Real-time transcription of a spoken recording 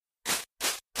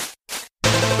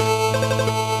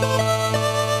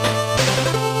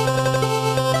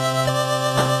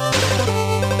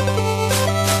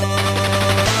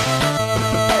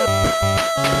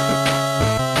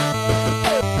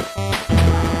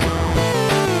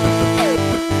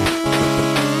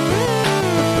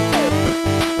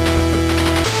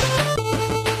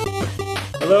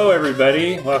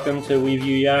everybody. Welcome to We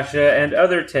View Yasha and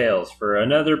Other Tales for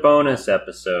another bonus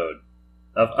episode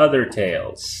of Other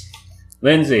Tales.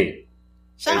 Lindsay.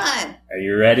 Sean. Are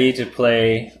you ready to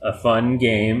play a fun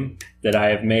game that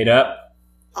I have made up?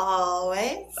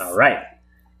 Always. All right.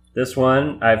 This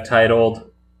one I've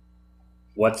titled,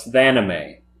 What's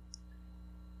Thanime?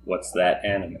 What's that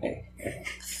anime?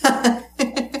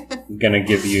 I'm going to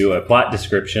give you a plot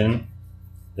description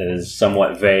that is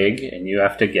somewhat vague, and you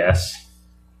have to guess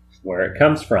where it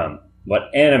comes from, what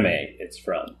anime it's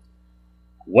from.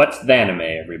 What's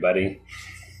Thanime, everybody?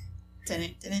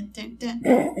 Dun, dun, dun, dun,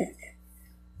 dun.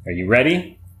 Are you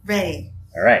ready? Ready.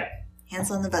 All right.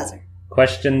 Hands on the buzzer.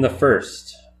 Question the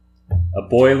first. A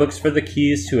boy looks for the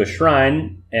keys to a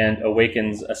shrine and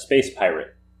awakens a space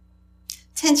pirate.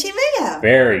 Tenchi Muyo.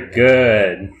 Very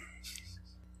good.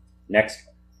 Next.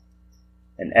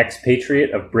 An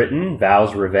expatriate of Britain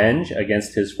vows revenge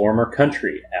against his former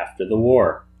country after the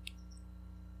war.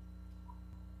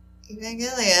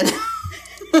 Evangelion.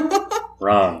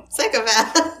 Wrong.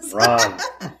 Psychopaths. Wrong.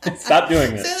 Stop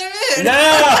doing this. Sailor Moon.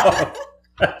 No!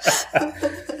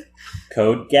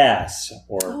 Code Gas,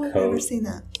 or I've never seen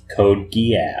that. Code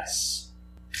Geass.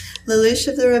 Lelouch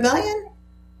of the Rebellion?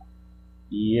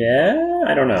 Yeah,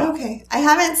 I don't know. Okay. I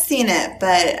haven't seen it,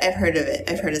 but I've heard of it.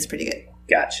 I've heard it's pretty good.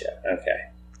 Gotcha. Okay.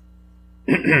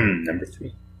 Number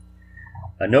 3.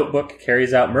 A notebook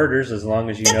carries out murders as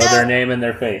long as you know their name and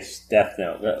their face. Death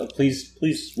Note.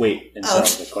 Please wait until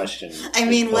the question. I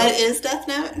mean, what is Death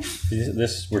Note?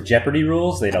 This were Jeopardy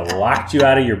rules. They'd have locked you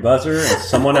out of your buzzer, and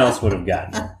someone else would have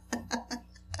gotten it.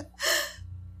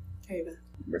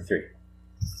 Number 3.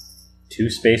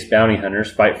 2 space bounty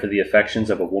hunters fight for the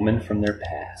affections of a woman from their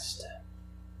past.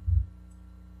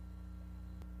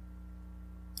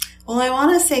 Well, I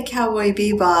want to say Cowboy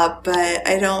Bebop, but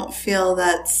I don't feel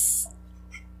that's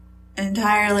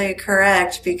entirely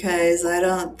correct because I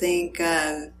don't think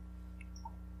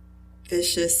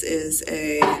Vicious is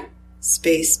a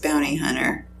space bounty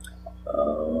hunter.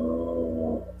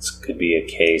 Oh, this could be a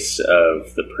case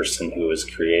of the person who was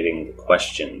creating the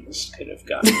questions could have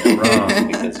gotten it wrong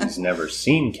because he's never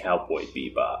seen Cowboy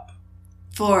Bebop.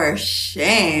 For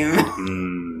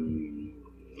shame.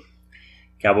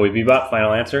 Cowboy Bebop,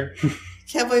 final answer?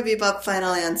 Cowboy Bebop,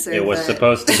 final answer. It was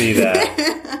supposed to be that.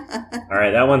 All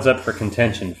right, that one's up for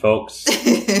contention, folks.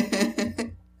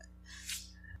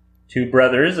 2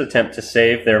 brothers attempt to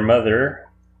save their mother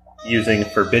using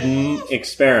forbidden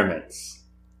experiments.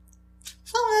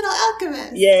 Full Metal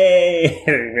Alchemist. Yay!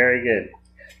 Very good.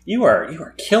 You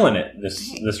are killing it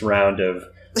this round of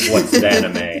What's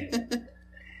Thanime.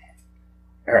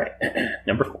 All right,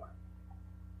 number 4.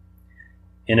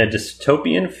 In a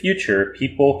dystopian future,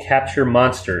 people capture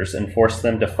monsters and force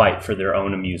them to fight for their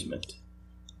own amusement.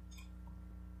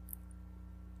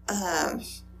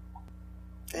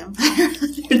 Vampire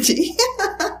Energy.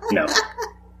 No.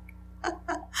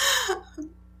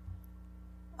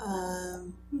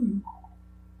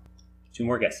 2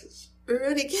 more guesses.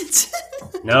 Rurouni Kenshin.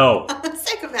 No.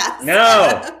 Psychopaths.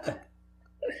 No.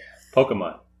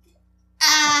 Pokemon.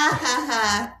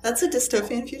 That's a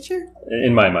dystopian future?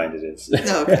 In my mind, it is.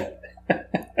 No, okay.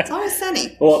 It's always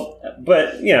sunny. Well,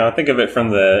 but, think of it from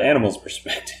the animal's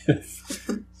perspective.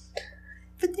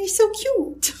 But they're so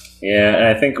cute. Yeah, and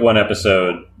I think one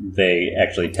episode, they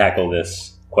actually tackle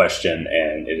this question,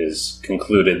 and it is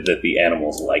concluded that the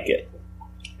animals like it.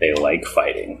 They like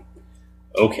fighting.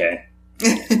 Okay.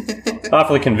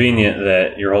 Awfully convenient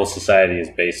that your whole society is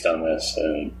based on this,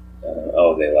 and,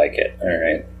 they like it. All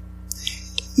right.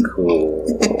 Cool.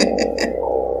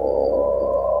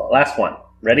 Last one.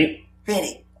 Ready?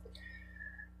 Ready.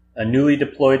 A newly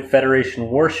deployed Federation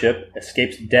warship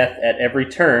escapes death at every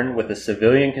turn with a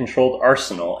civilian-controlled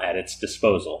arsenal at its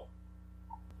disposal.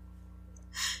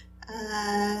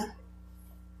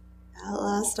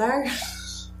 Outlaw Star?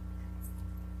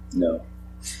 No.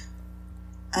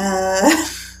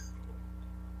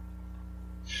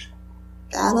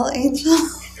 Battle Angel?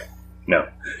 No.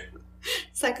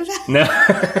 Psychopath? No.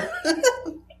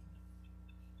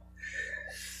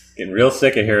 Getting real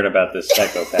sick of hearing about this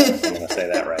psychopath. I'm going to say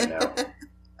that right now.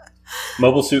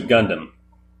 Mobile Suit Gundam.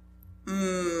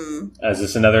 Is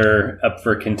this another up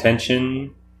for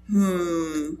contention?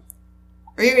 Reread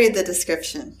the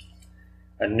description.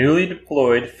 A newly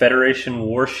deployed Federation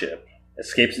warship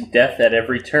escapes death at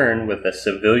every turn with a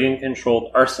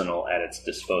civilian-controlled arsenal at its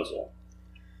disposal.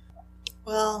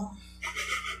 Well,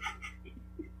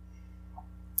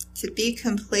 to be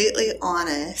completely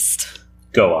honest...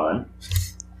 Go on.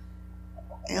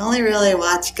 I only really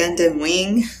watch Gundam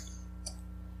Wing.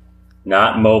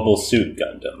 Not Mobile Suit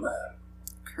Gundam.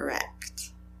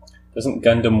 Correct. Doesn't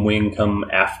Gundam Wing come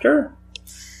after?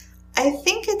 I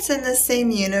think it's in the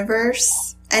same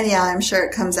universe. And yeah, I'm sure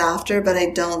it comes after, but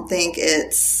I don't think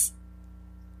you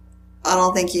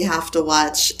have to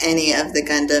watch any of the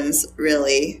Gundams,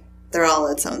 really. They're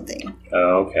all its own thing.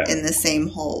 Oh, okay. In the same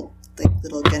whole, like,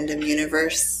 little Gundam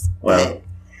universe. Well, but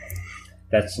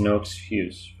that's no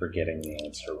excuse for getting the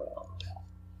answer wrong.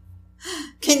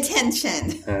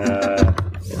 Contention.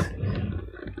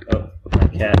 My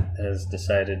cat has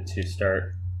decided to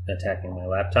start attacking my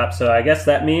laptop, so I guess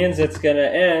that means it's going to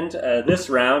end this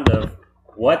round of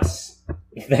What's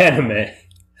Thanime?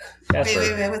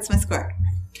 Wait, what's my score?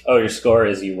 Oh, your score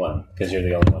is you won, because you're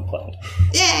the only one playing.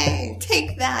 Yay!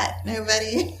 Take that,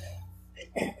 nobody.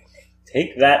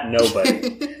 Take that,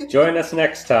 nobody. Join us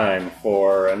next time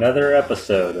for another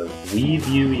episode of We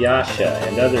View Yasha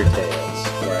and Other Tales,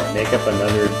 where I make up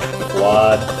another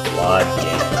flawed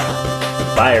game.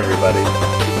 Bye, everybody.